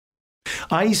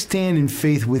I stand in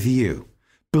faith with you,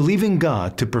 believing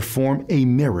God to perform a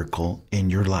miracle in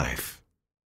your life.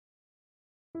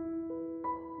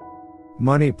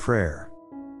 Money prayer.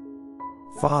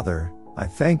 Father, I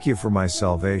thank you for my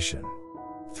salvation.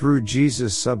 Through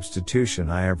Jesus' substitution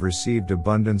I have received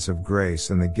abundance of grace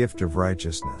and the gift of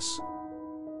righteousness.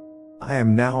 I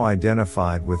am now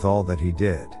identified with all that he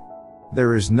did.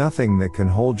 There is nothing that can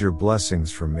hold your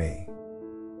blessings from me.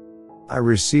 I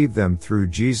receive them through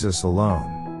Jesus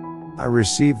alone. I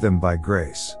receive them by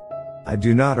grace. I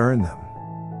do not earn them.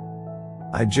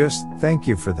 I just thank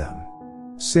you for them.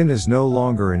 Sin is no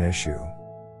longer an issue.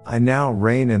 I now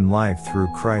reign in life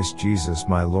through Christ Jesus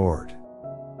my Lord.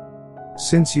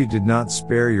 Since you did not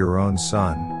spare your own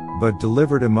Son, but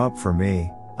delivered him up for me,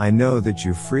 I know that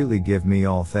you freely give me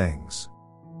all things.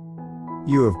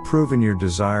 You have proven your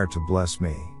desire to bless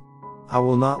me. I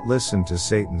will not listen to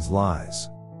Satan's lies.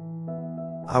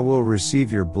 I will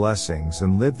receive your blessings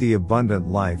and live the abundant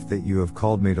life that you have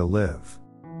called me to live.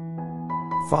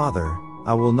 Father,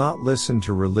 I will not listen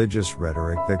to religious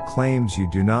rhetoric that claims you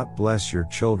do not bless your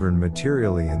children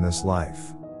materially in this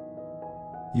life.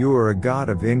 You are a God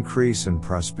of increase and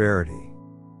prosperity.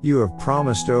 You have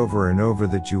promised over and over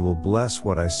that you will bless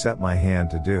what I set my hand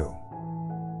to do.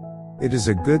 It is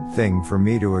a good thing for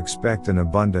me to expect an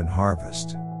abundant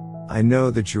harvest. I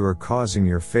know that you are causing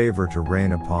your favor to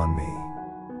rain upon me.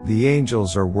 The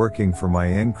angels are working for my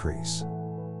increase.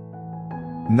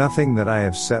 Nothing that I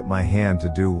have set my hand to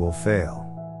do will fail.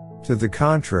 To the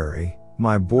contrary,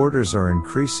 my borders are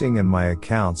increasing and my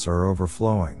accounts are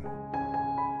overflowing.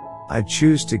 I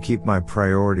choose to keep my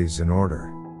priorities in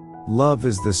order. Love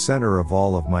is the center of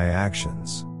all of my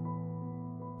actions.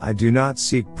 I do not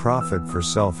seek profit for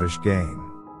selfish gain.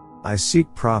 I seek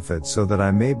profit so that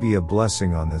I may be a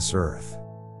blessing on this earth.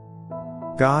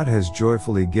 God has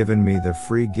joyfully given me the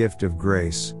free gift of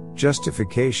grace,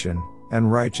 justification,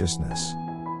 and righteousness.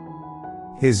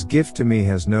 His gift to me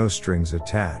has no strings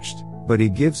attached, but he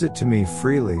gives it to me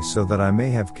freely so that I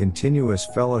may have continuous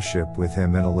fellowship with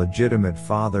him in a legitimate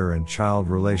father and child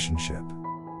relationship.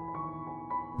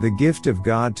 The gift of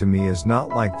God to me is not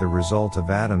like the result of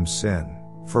Adam's sin,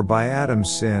 for by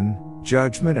Adam's sin,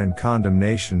 judgment and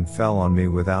condemnation fell on me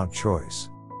without choice.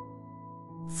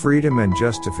 Freedom and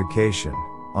justification,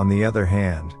 on the other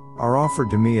hand, are offered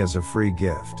to me as a free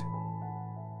gift.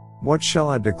 What shall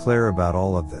I declare about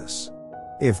all of this?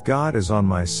 If God is on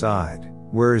my side,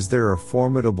 where is there a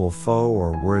formidable foe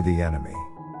or worthy enemy?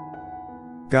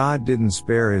 God didn't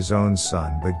spare his own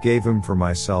Son but gave him for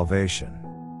my salvation.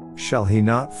 Shall he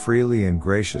not freely and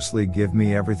graciously give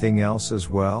me everything else as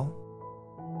well?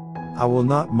 I will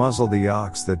not muzzle the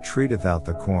ox that treateth out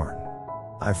the corn.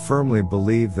 I firmly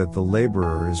believe that the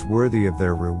laborer is worthy of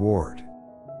their reward.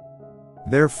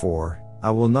 Therefore,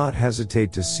 I will not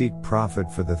hesitate to seek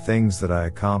profit for the things that I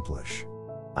accomplish.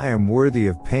 I am worthy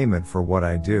of payment for what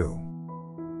I do.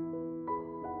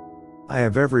 I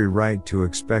have every right to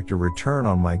expect a return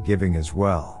on my giving as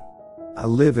well. I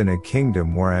live in a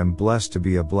kingdom where I am blessed to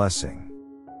be a blessing.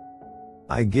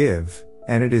 I give,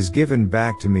 and it is given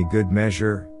back to me good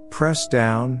measure, pressed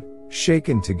down,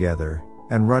 shaken together,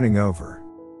 and running over.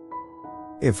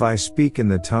 If I speak in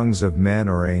the tongues of men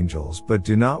or angels but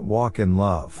do not walk in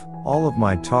love, all of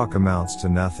my talk amounts to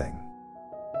nothing.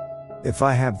 If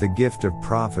I have the gift of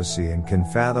prophecy and can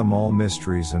fathom all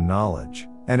mysteries and knowledge,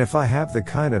 and if I have the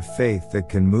kind of faith that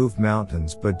can move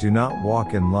mountains but do not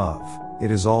walk in love, it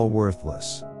is all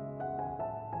worthless.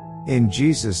 In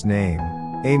Jesus' name,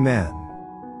 Amen.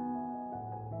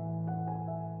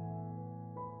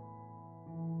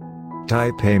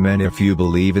 Type Amen if you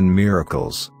believe in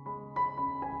miracles.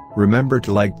 Remember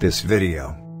to like this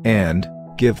video, and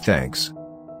give thanks.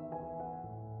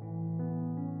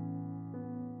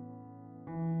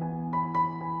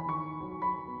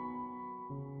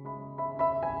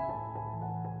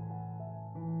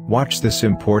 Watch this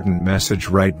important message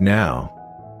right now.